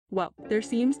Well, there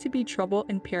seems to be trouble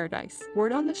in paradise.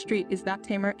 Word on the street is that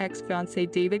Tamar ex-fiance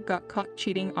David got caught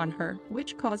cheating on her,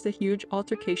 which caused a huge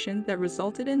altercation that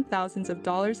resulted in thousands of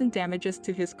dollars in damages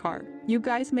to his car. You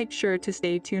guys make sure to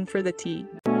stay tuned for the tea.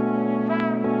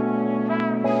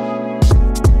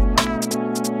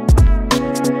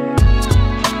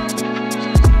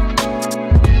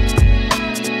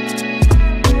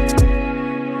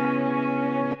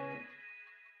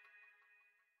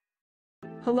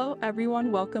 Hello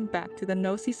everyone, welcome back to the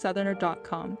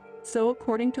NoseySoutherner.com. So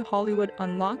according to Hollywood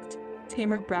Unlocked,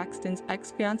 Tamar Braxton's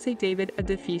ex-fiance David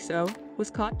Adefeso was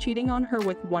caught cheating on her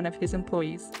with one of his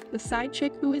employees. The side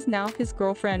chick, who is now his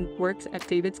girlfriend, works at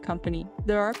David's company.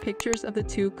 There are pictures of the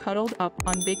two cuddled up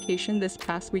on vacation this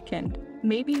past weekend.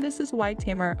 Maybe this is why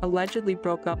Tamar allegedly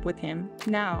broke up with him.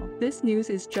 Now, this news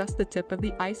is just the tip of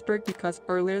the iceberg, because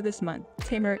earlier this month,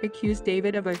 Tamar accused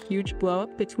David of a huge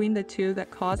blow-up between the two that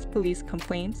caused police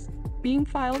complaints being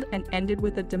filed and ended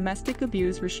with a domestic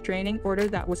abuse restraining order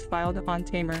that was filed on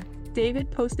Tamar.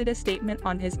 David posted a statement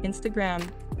on his Instagram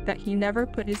that he never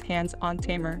put his hands on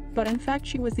Tamar, but in fact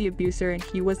she was the abuser and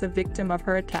he was the victim of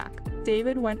her attack.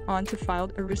 David went on to file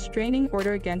a restraining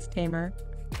order against Tamar,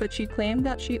 but she claimed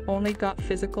that she only got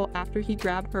physical after he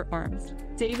grabbed her arms.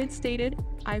 David stated,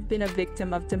 "I've been a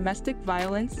victim of domestic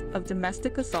violence, of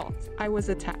domestic assault. I was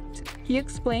attacked." He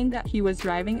explained that he was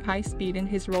driving high speed in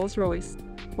his Rolls-Royce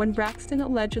when Braxton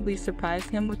allegedly surprised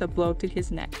him with a blow to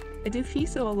his neck.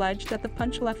 Adefeso alleged that the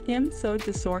punch left him so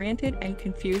disoriented and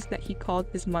confused that he called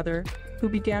his mother, who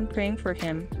began praying for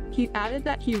him. He added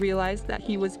that he realized that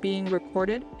he was being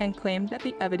recorded and claimed that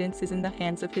the evidence is in the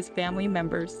hands of his family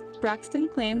members. Braxton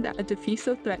claimed that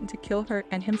Adefeso threatened to kill her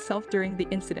and himself during the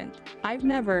incident. "I've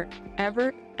never,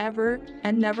 ever,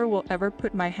 and never will ever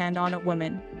put my hand on a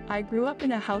woman. I grew up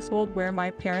in a household where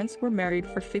my parents were married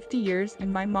for 50 years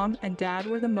and my mom and dad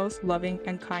were the most loving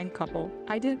and kind couple.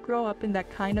 I didn't grow up in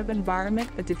that kind of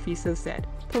environment," Adefeso said.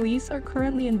 Police are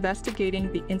currently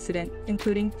investigating the incident,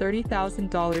 including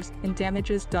 $30,000 in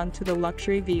damages done to the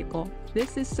luxury vehicle.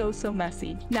 This is so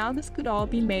messy. Now this could all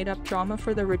be made up drama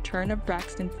for the return of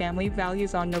Braxton family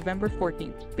values on November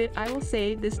 14th. But I will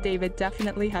say this, David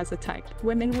definitely has a type.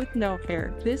 Women with no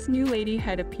hair. This new lady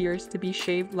head appears to be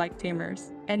shaved like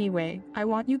Tamar's. Anyway, I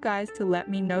want you guys to let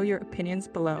me know your opinions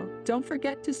below. Don't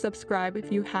forget to subscribe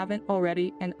if you haven't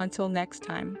already, and until next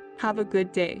time, have a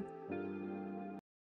good day.